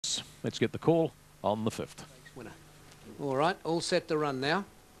Let's get the call on the 5th. Winner. All right, all set to run now.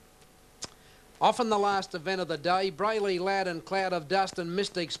 Off in the last event of the day, Brayley Lad and Cloud of Dust and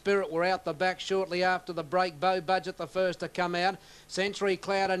Mystic Spirit were out the back shortly after the break. Bow Budget the first to come out. Century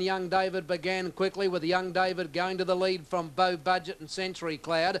Cloud and Young David began quickly, with Young David going to the lead from Bow Budget and Century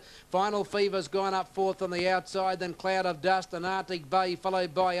Cloud. Final Fever's gone up fourth on the outside, then Cloud of Dust and Arctic Bay,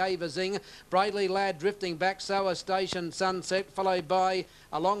 followed by Ava Zing. Brayley Lad drifting back, so a Station Sunset, followed by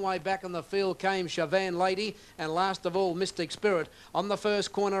a long way back in the field came Chavan Lady, and last of all Mystic Spirit. On the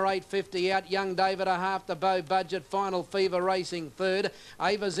first corner, 8.50 out, Young David a half to Bow Budget, Final Fever racing third.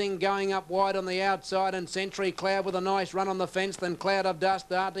 Ava Zing going up wide on the outside, and Century Cloud with a nice run on the fence, then Cloud of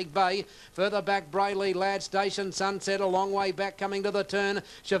Dust, Arctic Bay. Further back, Brayley Lad, Station Sunset, a long way back coming to the turn.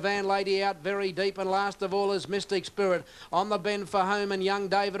 Chavan Lady out very deep, and last of all is Mystic Spirit. On the bend for home, and Young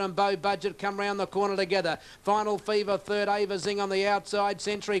David and Bow Budget come round the corner together. Final Fever third, Ava Zing on the outside,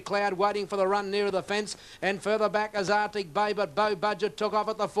 Century Cloud waiting for the run nearer the fence, and further back is Arctic Bay, but Bow Budget took off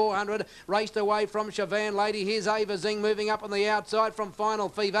at the 400, raced away from Chavan Lady. Here's Ava Zing moving up on the outside from Final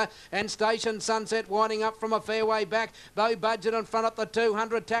Fever, and Station Sunset winding up from a fairway back. Bow Budget in front at the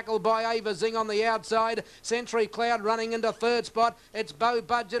 200, tackled by Ava Zing on the outside. Century Cloud running into third spot. It's Bow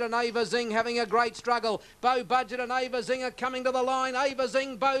Budget and Ava Zing having a great struggle. Bow Budget and Ava Zing are coming to the line. Ava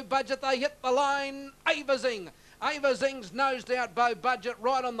Zing, Bow Budget, they hit the line. Ava Zing. Ava Zing's nosed out Bow Budget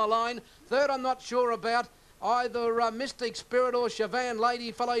right on the line. Third, I'm not sure about. Either Mystic Spirit or Chavan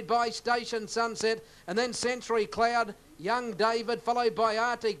Lady, followed by Station Sunset, and then Century Cloud, Young David, followed by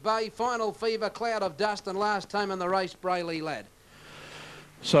Arctic Bay, Final Fever, Cloud of Dust, and last time in the race, Brayley Lad.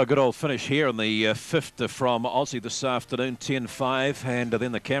 So a good old finish here in the 5th from Aussie this afternoon, 10.5, and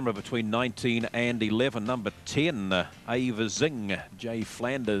then the camera between 19 and 11, number 10, Ava Zing. Jay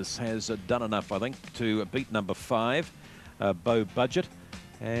Flanders has done enough, I think, to beat number 5, Bow Budget,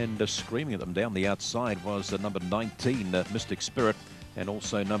 and screaming at them down the outside was number 19, Mystic Spirit, and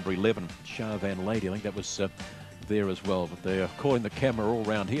also number 11, Chavan Lady. I think that was there as well, but they're calling the camera all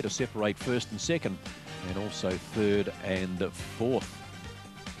round here to separate first and second, and also third and fourth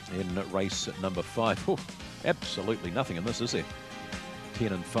in race number 5. Oh, absolutely nothing in this, is there?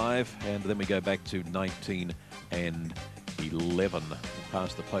 10 and 5, and then we go back to 19 and 11.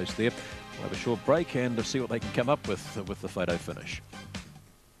 Past the post there. We'll have a short break and see what they can come up with the photo finish.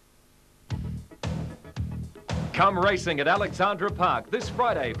 Come racing at Alexandra Park this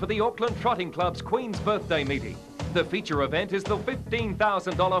Friday for the Auckland Trotting Club's Queen's Birthday meeting. The feature event is the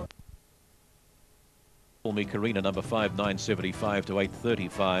 $15,000 Call Me Karina, number 5, 9.75 to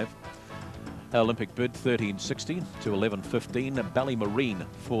 8.35. Olympic bid 13.60 to 11.15. Ballymarine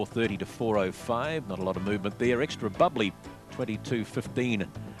 4.30 to 4.05. Not a lot of movement there. Extra Bubbly 22.15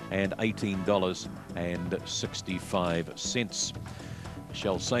 and $18.65.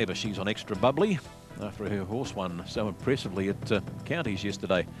 Michelle Saber, she's on Extra Bubbly after her horse won so impressively at Counties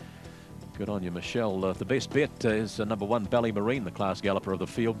yesterday. Good on you, Michelle. The best bet is number 1, Ballymarine, the class galloper of the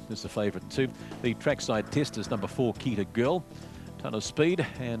field, is the favourite too. The trackside test is number 4, Kita Girl. Ton of speed,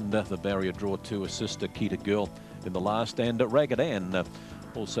 and the barrier draw to assist Kita Girl in the last. And Ragged Ann,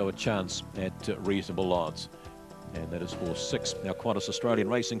 also a chance at reasonable odds. And that is horse 6. Now, Qantas Australian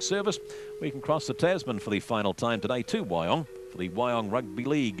Racing Service. We can cross the Tasman for the final time today to Wyong for the Wyong Rugby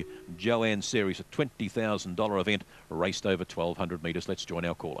League Joanne Series, a $20,000 event raced over 1,200 metres. Let's join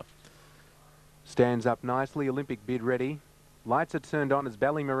our caller. Stands up nicely, Olympic bid ready. Lights are turned on as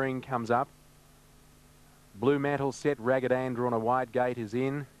Ballymarine comes up. Blue Mantle set, Ragged Ann drawn a wide gate is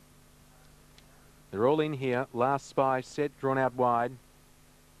in. They're all in here. Last Spy set, drawn out wide.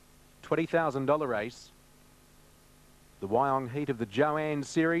 $20,000 race. The Wyong heat of the Joanne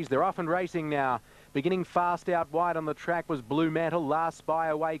Series. They're off and racing now. Beginning fast out wide on the track was Blue Mantle. Last Spy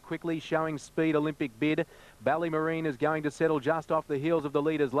away quickly, showing speed, Olympic bid. Ballymarine is going to settle just off the heels of the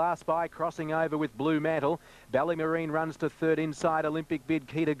leaders. Last Spy crossing over with Blue Mantle. Ballymarine runs to third inside. Olympic bid,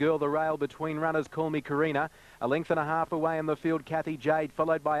 Kita Girl, the rail between runners. Call Me Karina. A length and a half away in the field, Kathy Jade,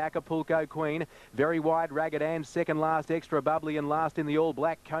 followed by Acapulco Queen. Very wide, Ragged Ann, second last, Extra Bubbly, and last in the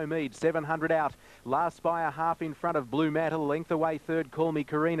all-black, Comede. 700 out. Last Spy a half in front of Blue Mantle. Length away third, Call Me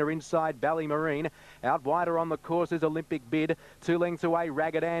Karina, inside Ballymarine. Out wider on the course is Olympic bid. 2 lengths away,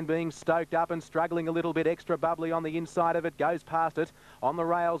 Ragged Ann being stoked up and struggling a little bit. Extra Bubbly on the inside of it, goes past it. On the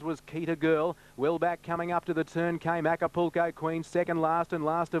rails was Kita Girl. Well back coming up to the turn came Acapulco Queen. Second last, and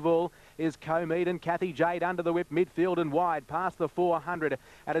last of all is Comede, and Kathy Jade under the the whip, midfield and wide, past the 400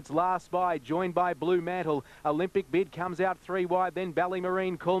 at its last spy, joined by Blue Mantle. Olympic Bid comes out 3 wide, then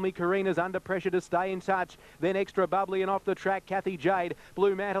Ballymarine. Call Me Karina's under pressure to stay in touch. Then Extra Bubbly and off the track, Kathy Jade.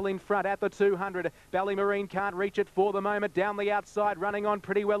 Blue Mantle in front at the 200. Ballymarine can't reach it for the moment. Down the outside, running on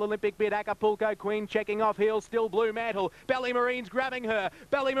pretty well, Olympic Bid. Acapulco Queen checking off heels, still Blue Mantle. Ballymarine's grabbing her.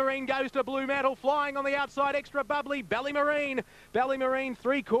 Ballymarine goes to Blue Mantle, flying on the outside, Extra Bubbly. Ballymarine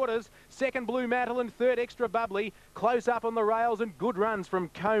 3/4. Second Blue Mantle and third Extra Bubbly. Close up on the rails and good runs from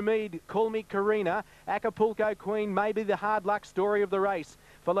Comede, Call Me Karina. Acapulco Queen may be the hard luck story of the race,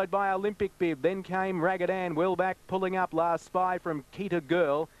 followed by Olympic Bib. Then came Ragged Ann, well back, pulling up Last Spy from Kita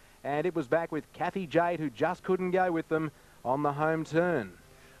Girl, and it was back with Kathy Jade, who just couldn't go with them on the home turn.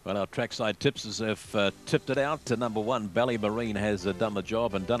 Well, our trackside tipsters have tipped it out. Number 1, Ballymarine has done the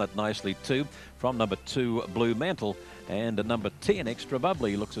job and done it nicely too. From number 2, Blue Mantle, and number 10, Extra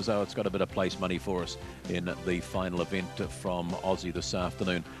Bubbly, looks as though it's got a bit of place money for us in the final event from Aussie this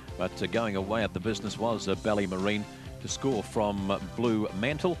afternoon. But going away at the business was Ballymarine to score from Blue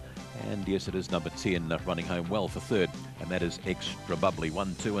Mantle. And yes, it is number 10 running home well for third, and that is Extra Bubbly.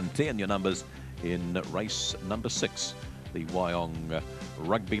 1, 2 and 10, your numbers in race number 6, the Wyong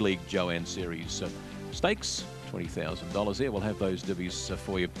Rugby League Joanne Series stakes. $20,000 there. We'll have those divvies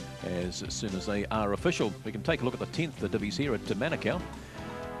for you as soon as they are official. We can take a look at the 10th divvies here at Manukau.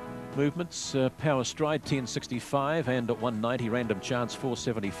 Movements, Power Stride 1065 and 190, Random Chance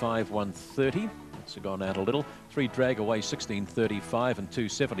 475, 130. It's gone out a little. 3 Drag Away 1635 and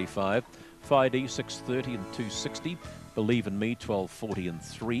 275. 5D 630 and 260. Believe in Me 1240 and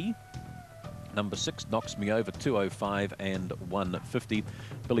 3. Number 6 Knocks Me Over 205 and 150.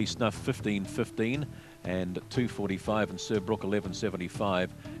 Billy Snuff 1515 and 245, and Sir Brook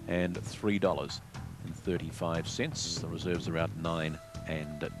 1175 and $3.35. The reserves are out 9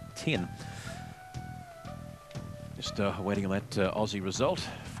 and 10. Just waiting on that Aussie result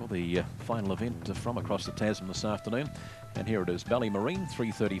for the final event from across the Tasman this afternoon. And here it is: Ballymarine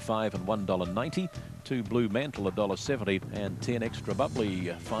 $3.35 and $1.90, 2 Blue Mantle $1.70, and 10 Extra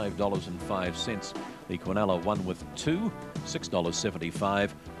Bubbly $5.05. The Quinella 1 with 2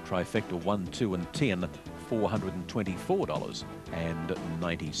 $6.75, Trifecta 1, 2 and 10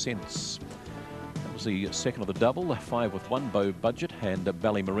 $424.90. That was the second of the double. 5 with 1 Bow Budget and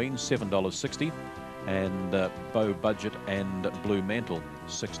Ballymarine $7.60, and Bow Budget and Blue Mantle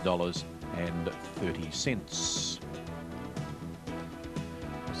 $6.30.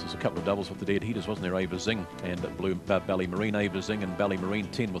 There's a couple of doubles with the dead heaters, wasn't there? Ava Zing and Ballymarine. Ava Zing and Ballymarine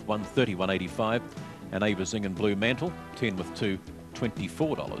 10 with 1 $31.85, and Ava Zing and Blue Mantle 10 with 2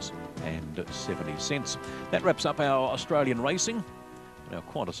 $24.70. That wraps up our Australian racing, our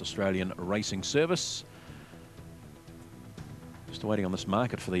Qantas Australian Racing Service. Just waiting on this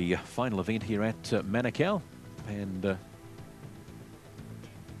market for the final event here at Manukau, and we'll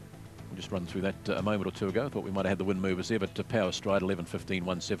just run through that a moment or two ago. Thought we might have had the wind movers there, but Power Stride 11.15,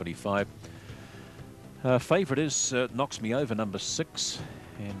 175. Favourite is Knocks Me Over, number 6,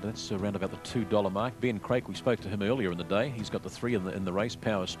 and that's around about the $2 mark. Ben Craik, we spoke to him earlier in the day. He's got the 3 in the race: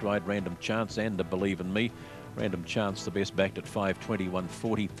 Power Stride, Random Chance, and Believe in Me. Random Chance, the best, backed at 5.20,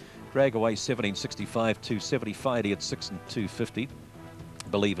 140. Drag Away 17.65, 270. Friday at 6 and 250.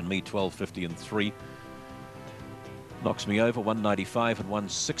 Believe in Me 12.50 and 3. Knocks Me Over 195 and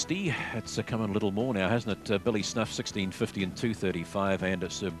 160. It's come in a little more now, hasn't it? Billy Snuff 16.50 and 235,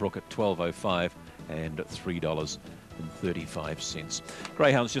 and Sir Brook at 12.05 and $3.35.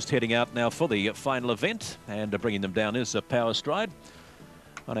 Greyhounds just heading out now for the final event, and bringing them down is Power Stride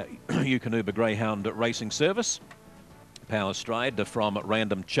on a Eukanuba Greyhound Racing Service. Power Stride from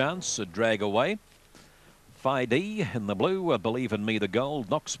Random Chance, Drag Away. Fi-D in the blue, Believe in Me the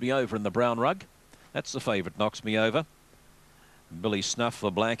gold, Knocks Me Over in the brown rug. That's the favourite, Knocks Me Over. Billy Snuff the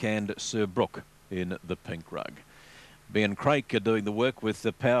black, and Sir Brook in the pink rug. Ben Craik doing the work with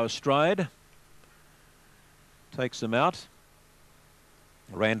the Power Stride. Takes them out.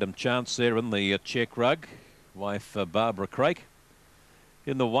 Random Chance there in the check rug. Wife Barbara Craik.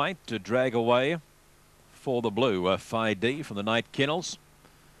 In the white, Drag Away for the blue. Fi-D from the Night Kennels.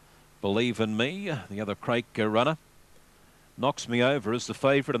 Believe in Me, the other Craik runner. Knocks Me Over is the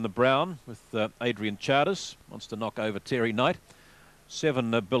favourite in the brown with Adrian Charters. Wants to knock over Terry Knight.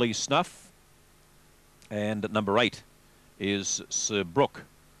 7, Billy Snuff. And number 8 is Sir Brook.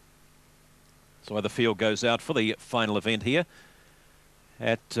 So the field goes out for the final event here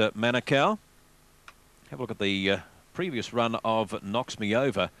at Manukau. Have a look at the previous run of Knocks Me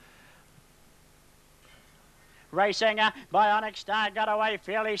Over. racing. Bionic Star got away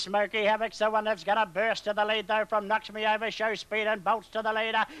fairly. Smoky Havoc's the one that's going to burst to the lead though from Knocks Me Over. Show Speed and bolts to the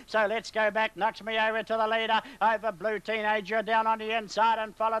leader. So let's go back. Knocks Me Over to the leader. Over Blue Teenager down on the inside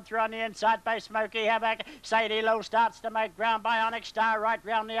and followed through on the inside by Smoky Havoc. Sadie Lil starts to make ground. Bionic Star right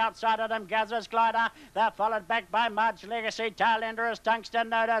round the outside of them. Gazza's Glider. They're followed back by Mudge Legacy. Tailender is Tungsten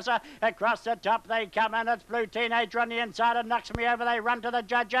Notice. Across the top they come and it's Blue Teenager on the inside and Knocks Me Over. They run to the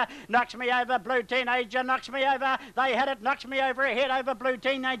judge. Knocks Me Over. Blue Teenager knocks me over. They had it. Knocks Me Over ahead over Blue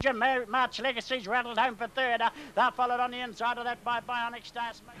Teenager. March Legacy's rattled home for third. They're followed on the inside of that by Bionic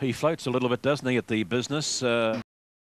Star. He floats a little bit, doesn't he, at the business?